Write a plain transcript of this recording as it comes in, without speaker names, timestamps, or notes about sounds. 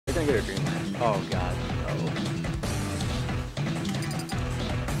gonna get a dreamland. Oh god. Uh-oh.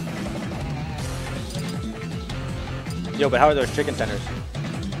 Yo, but how are those chicken tenders?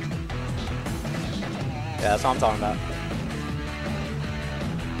 Yeah, that's what I'm talking about.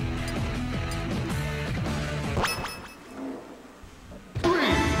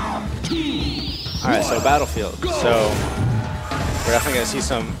 Alright, so Battlefield. So we're definitely going to see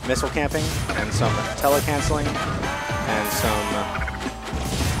some missile camping and some telecanceling and some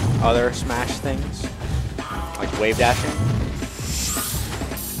other Smash things, like wave dashing.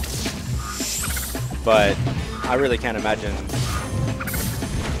 But I really can't imagine,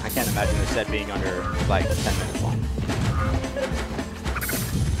 the set being under like 10 minutes long.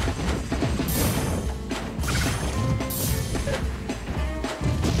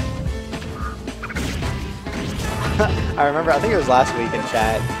 I remember, I think it was last week in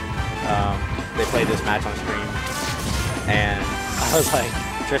chat, they played this match on stream, and I was like,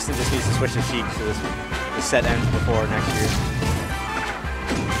 Tristan just needs to switch his cheeks so this set ends before next year.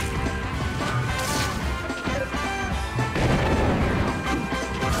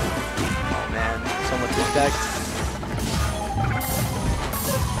 Oh man, so much respect.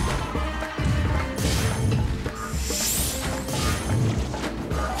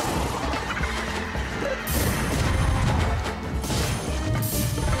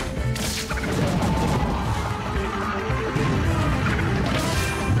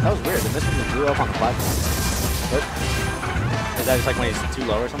 That was weird. The missile just blew up on the platform. What? Is that just like when he's too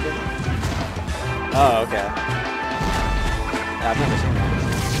low or something? Oh, okay. Yeah, I've never seen that.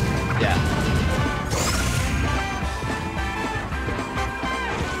 Yeah.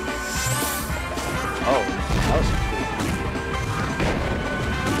 Oh, that was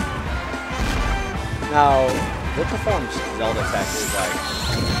cool. Now, Vitriform's Zelda tech is like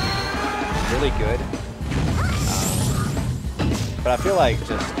really good. But I feel like his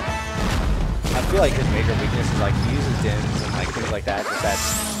major weakness is like he uses dins and like things like that just at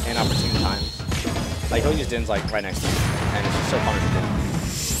inopportune times. Like he'll use dins like right next to you, and it's just so fun to do.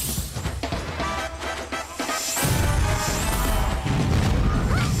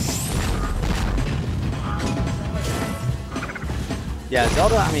 Yeah,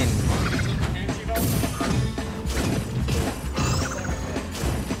 Zelda, I mean,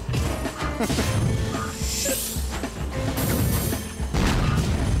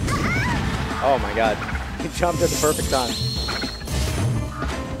 oh my god, he jumped at the perfect time.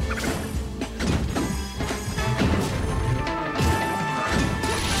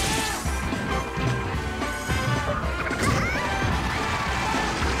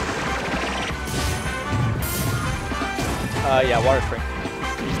 Yeah, water spring.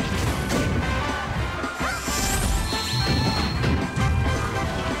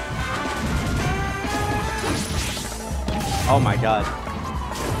 Oh my god.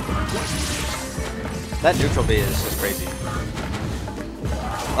 That neutral B is just crazy.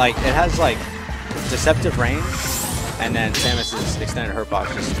 Like, it has like deceptive range, and then Samus's extended hurt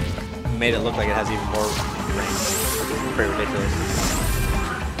box just made it look like it has even more range. Pretty ridiculous.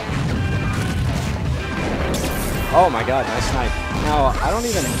 Oh my god, nice snipe. Now, I don't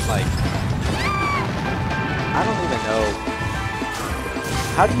even know.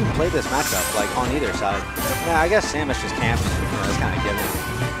 How do you play this matchup, like, on either side? Yeah, I guess Samus just camps, you know, that's kind of given.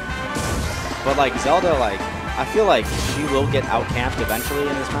 But, like, Zelda, like, I feel like she will get out-camped eventually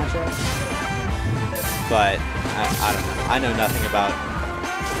in this matchup. But, I don't know. I know nothing about...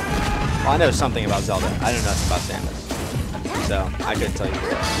 Well, I know something about Zelda. I know nothing about Samus. So, I couldn't tell you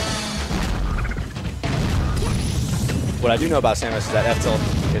what. What I do know about Samus is that F-tilt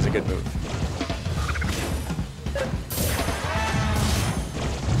is a good move.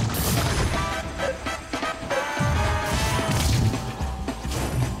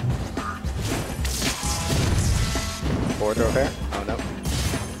 Forward throw fair? Oh no.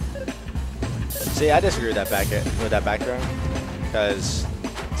 See, I disagree with that back throw because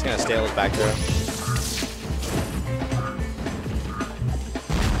it's gonna stale his back throw.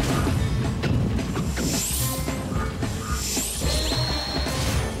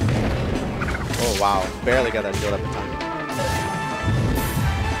 Oh wow, barely got that shield up in time.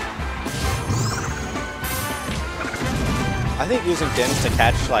 I think using dins to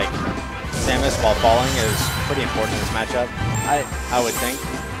catch like Samus while falling is pretty important in this matchup. I would think,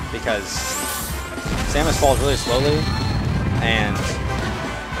 because Samus falls really slowly, and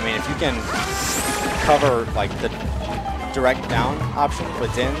I mean if you can cover like the direct down option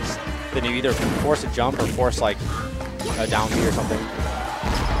with dins, then you either force a jump or force like a down B or something,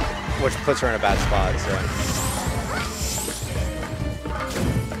 which puts her in a bad spot. So.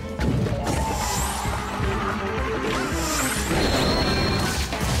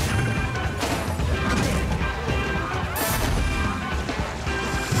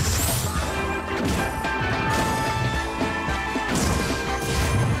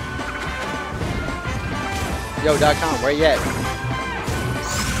 Yo.com, where you at?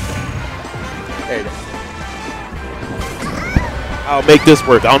 There you go. I'll make this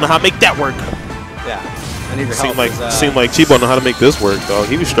work. I don't know how to make that work. Yeah. I need your Seemed help. seemed like Chibo know how to make this work, dog.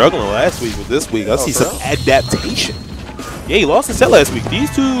 He was struggling last week, but this week I see some adaptation. Yeah, he lost his set last week. These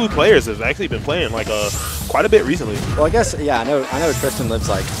two players have actually been playing like quite a bit recently. Well, I guess I know Tristan lives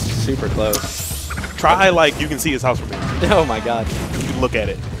like super close. Try like you can see his house from here. Oh my God. You can look at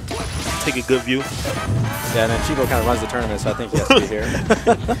it. Take a good view. Yeah, and then Chibo kind of runs the tournament, so I think he has to be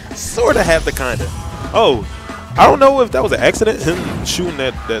here. Sort of have the kind of. Oh, I don't know if that was an accident, him shooting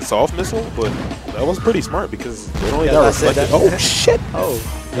that soft missile, but that was pretty smart because it only got reflected. Oh, shit. Oh,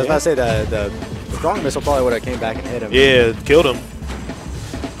 I was about to say the strong missile probably would have came back and hit him. Yeah, killed him.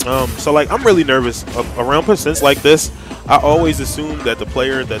 So, like, I'm really nervous. Around percents like this, I always assume that the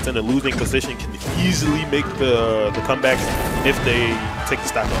player that's in a losing position can easily make the comeback if they take the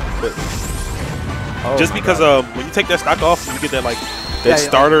stock off. But just because when you take that stock off, you get that, like,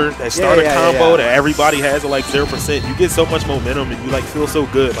 starter combo that everybody has at like 0%. You get so much momentum and you like feel so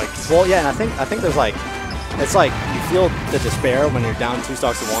good. Like, well, yeah, and I think there's like, it's like you feel the despair when you're down 2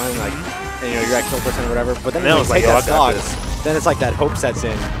 stocks to 1, like, and you're at kill percent or whatever. But then when you take that stock, then it's like that hope sets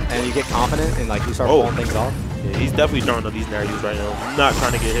in, and you get confident and like you start pulling things off. Yeah, he's definitely throwing up these narratives right now. I'm not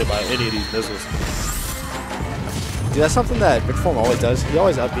trying to get hit by any of these missiles. Dude, that's something that Vitriform always does. He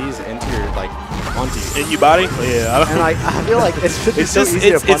always up B's into your, like, onto you. In your body? Yeah. I don't and, like, I feel like it should be so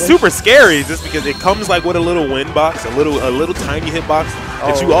easy to punish. It's super scary just because it comes, like, with a little win box, a little tiny hit box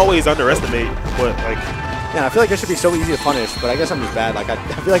that you always underestimate. But, like... Yeah, I feel like it should be so easy to punish, but I guess I'm just bad. Like, I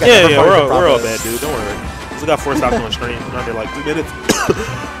feel like we're all bad, dude. Don't worry. We still got 4 stocks on stream. We're under, like, 2 minutes.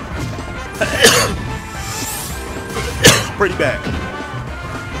 Pretty bad.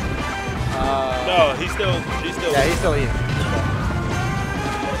 No, he's still. Yeah, he's still eating.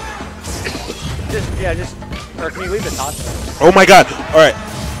 Just. Or can you leave the top? Oh my God! All right.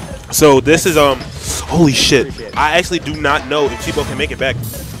 So this is holy shit! I actually do not know if Chibo can make it back.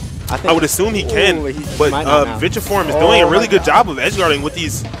 I would assume he can, but Vitriform is doing a really good job of edge guarding with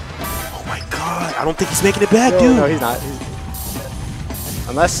these. Oh my God! I don't think he's making it back, dude. No, he's not.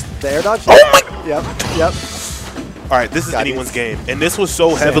 Unless the air dodge. Oh my! Yep. All right, this is anyone's game, and this was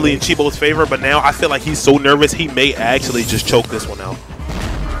so heavily in Chibo's favor, but now I feel like he's so nervous he may actually just choke this one out.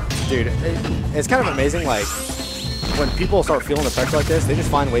 Dude, it's kind of amazing, like, when people start feeling the pressure like this, they just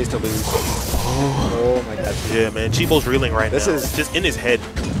find ways to lose. Oh my God. Yeah, man, Chibo's reeling right now. This is just in his head.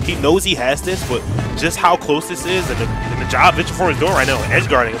 He knows he has this, but just how close this is and the job Vitriform is doing right now, edge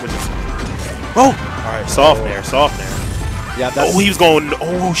guarding him, which is... Oh! All right, soft nair. Yeah, that's... Oh, he was going...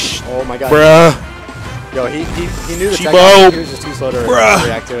 Oh, shit. Oh my God. Bruh. Yo, he knew the Chibo. He was just too slow to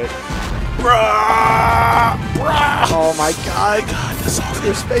react to it. Bruh. Oh my God. That's awful.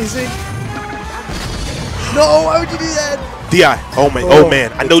 You're spacing. No, why would you do that? DI. Oh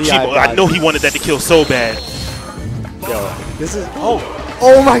man. I know Chibo. I know he wanted that to kill so bad. Yo, this is.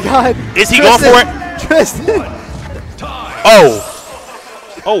 Oh my God. Is he going for it? Tristan.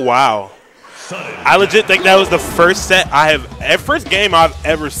 Oh wow. I legit think that was the first first game I've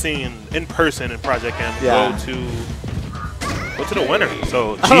ever seen in person in Project M go to the winner.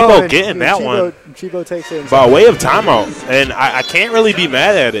 So Chibo getting that one. Chibo takes it by way of timeout, and I can't really be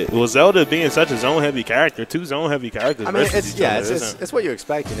mad at it. Well, Zelda being such a zone-heavy character, 2 zone-heavy characters. I mean, it's what you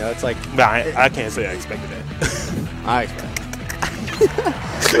expect, you know. It's like I can't say I expected that. I expect.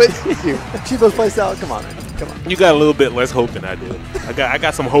 Chibo's placed out. Come on. You got a little bit less hope than I did. I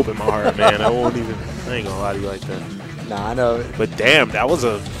got some hope in my heart, man. I ain't gonna lie to you like that. Nah, I know. But damn, that was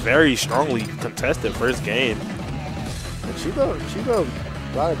a very strongly contested first game. And Chibo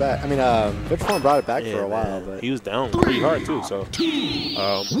brought it back. I mean, Vitriform brought it back for a while, but he was down pretty hard too. So,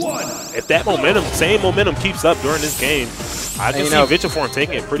 if that same momentum keeps up during this game, I can see Vitriform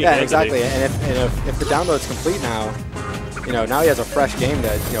taking it pretty handily. Exactly. And if the download's complete now, now he has a fresh game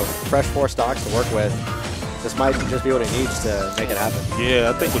fresh 4 stocks to work with. This might just be what he needs to make it happen. Yeah,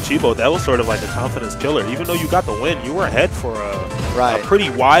 I think with Chibo, that was sort of like a confidence killer. Even though you got the win, you were ahead for a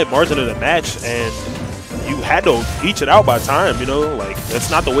pretty wide margin of the match, and you had to each it out by time, Like, that's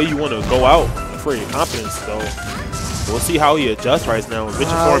not the way you want to go out for your confidence. So we'll see how he adjusts right now.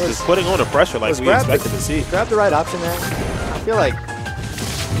 Vitriform is putting on the pressure like we expected to see. Grab the right option there. I feel like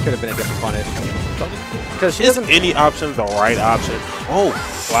it could have been a different punish. Because she doesn't. Any option the right option? Oh,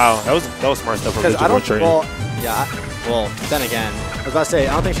 wow, that was smart stuff from Vitriform training. Well, then again, I was about to say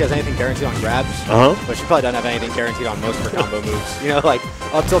I don't think she has anything guaranteed on grabs. But she probably doesn't have anything guaranteed on most of her combo moves. Like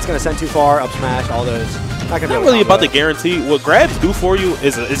up tilt's gonna send too far, up smash, all those. Not really about the guarantee. What grabs do for you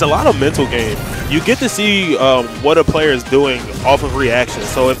is a lot of mental game. You get to see what a player is doing off of reaction.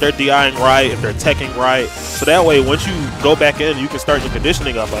 So if they're DIing right, if they're teching right, so that way once you go back in, you can start your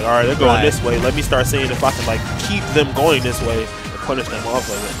conditioning up. Like, all right, they're going this way. Let me start seeing if I can like keep them going this way and punish them off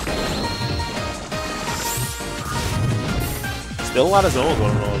of it. Still a lot of zone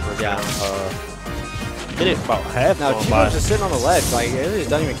going on. Minute about half. Now Chibo's just sitting on the ledge. Like, he just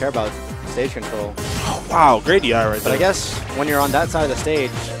doesn't even care about stage control. Oh, wow, great DI right there. But I guess when you're on that side of the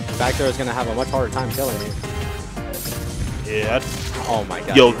stage, back there is going to have a much harder time killing you. Yeah. Oh my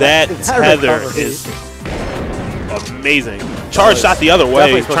god. Yo, that tether is amazing. Charge shot the other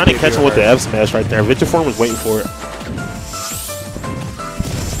way, trying to catch him with the F smash right there. Vitriform was waiting for it.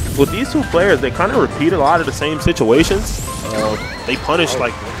 With these two players, they kind of repeat a lot of the same situations. They punish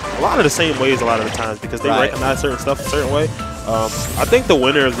like a lot of the same ways a lot of the times because they recognize certain stuff a certain way. I think the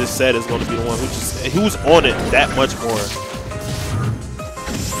winner of this set is going to be the one who's on it that much more.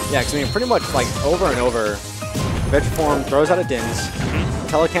 Yeah, because I mean, pretty much like over and over, Vitriform throws out a Dins,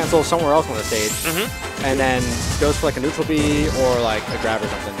 telecancels somewhere else on the stage, and then goes for like a neutral B or like a grab or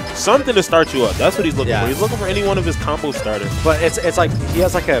something. Something to start you up. That's what he's looking for. He's looking for any one of his combo starters. But it's like he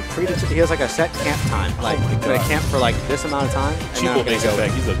has like a set camp time. Like I'm gonna camp for like this amount of time. And Chibo makes it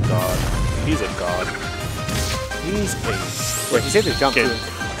back. He's a god. He's a god. He's a. Wait, he saved his jump too.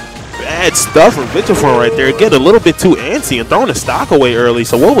 Bad stuff from Vitriform right there. Getting a little bit too antsy and throwing the stock away early.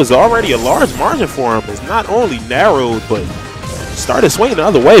 So what was already a large margin for him is not only narrowed, but started swinging the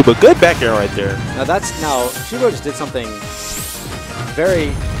other way. But good back air right there. Now Chibo just did something very,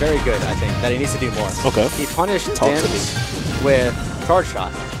 very good, I think, that he needs to do more. Okay. He punished Dins with charge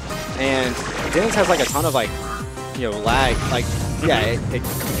shot. And Dins has like a ton of like, lag. Like,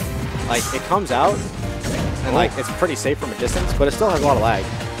 it comes out and like it's pretty safe from a distance, but it still has a lot of lag.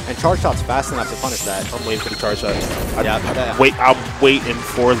 And charge shot's fast enough to punish that. I'm waiting for the charge shot. I'm waiting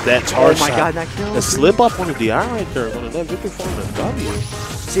for that charge shot. Oh my god, that kills. The slip up on the DI right there. One of them Vitriform a W.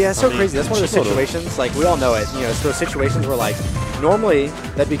 See, that's so crazy. That's one of those situations, like we all know it. It's those situations where like normally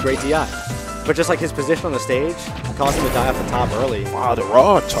that'd be great DI. But just like his position on the stage caused him to die off the top early. Wow, the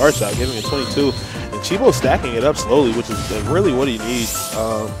raw charge shot giving him 22. And Chibo stacking it up slowly, which is really what he needs.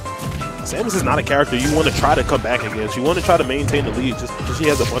 Samus is not a character you want to try to come back against. You want to try to maintain the lead just because she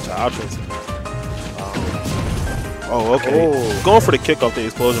has a bunch of options. Going for the kick off the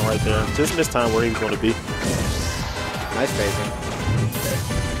explosion right there. Just missed time where he was going to be. Nice phasing.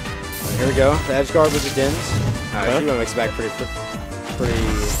 Here we go. The edge guard with the Dins. Alright, Chibo makes it back pretty free.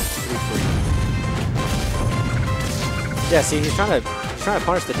 Yeah, see, he's trying to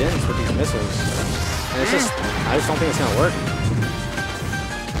punish the Dins with these missiles. And it's just, I just don't think it's going to work.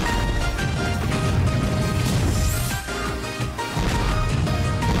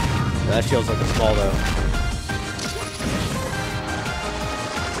 That shield's looking small though.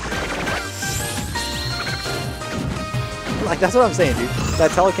 Like, that's what I'm saying, dude.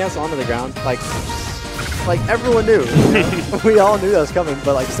 That telecancel onto the ground, like everyone knew. We all knew that was coming,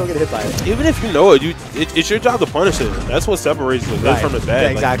 but like still get hit by it. Even if you know it, it's your job to punish it. That's what separates the good from the bad. Yeah,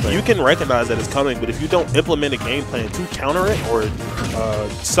 exactly. Like, you can recognize that it's coming, but if you don't implement a game plan to counter it or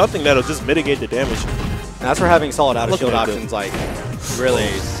something that'll just mitigate the damage. And that's where having solid out of shield options, like,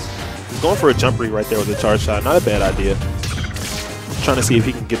 really. He's going for a jump read right there with a charge shot. Not a bad idea. Trying to see if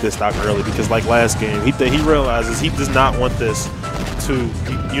he can get this stock early because, like last game, he realizes he does not want this to,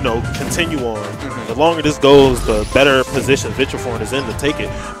 continue on. The longer this goes, the better position Vitriform is in to take it.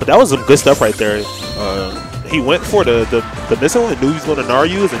 But that was some good stuff right there. He went for the missile and knew he was going to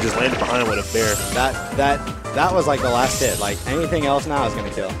Naryu's and just landed behind with a fair. That was like the last hit. Like anything else now is going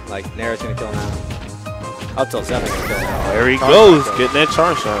to kill. Like Nair's going to kill now. Up till 7 going to kill now. There he goes, getting that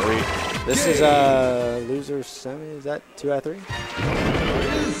charge shot right. This is loser semi. Is that 2 out of 3?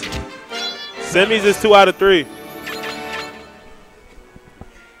 Semis is 2 out of 3.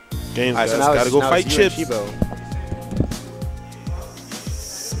 Games, right, guys, gotta go fight Chips. Chibo.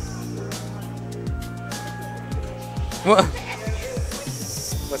 What?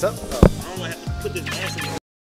 What's up? Oh. I don't want to have to put this ass in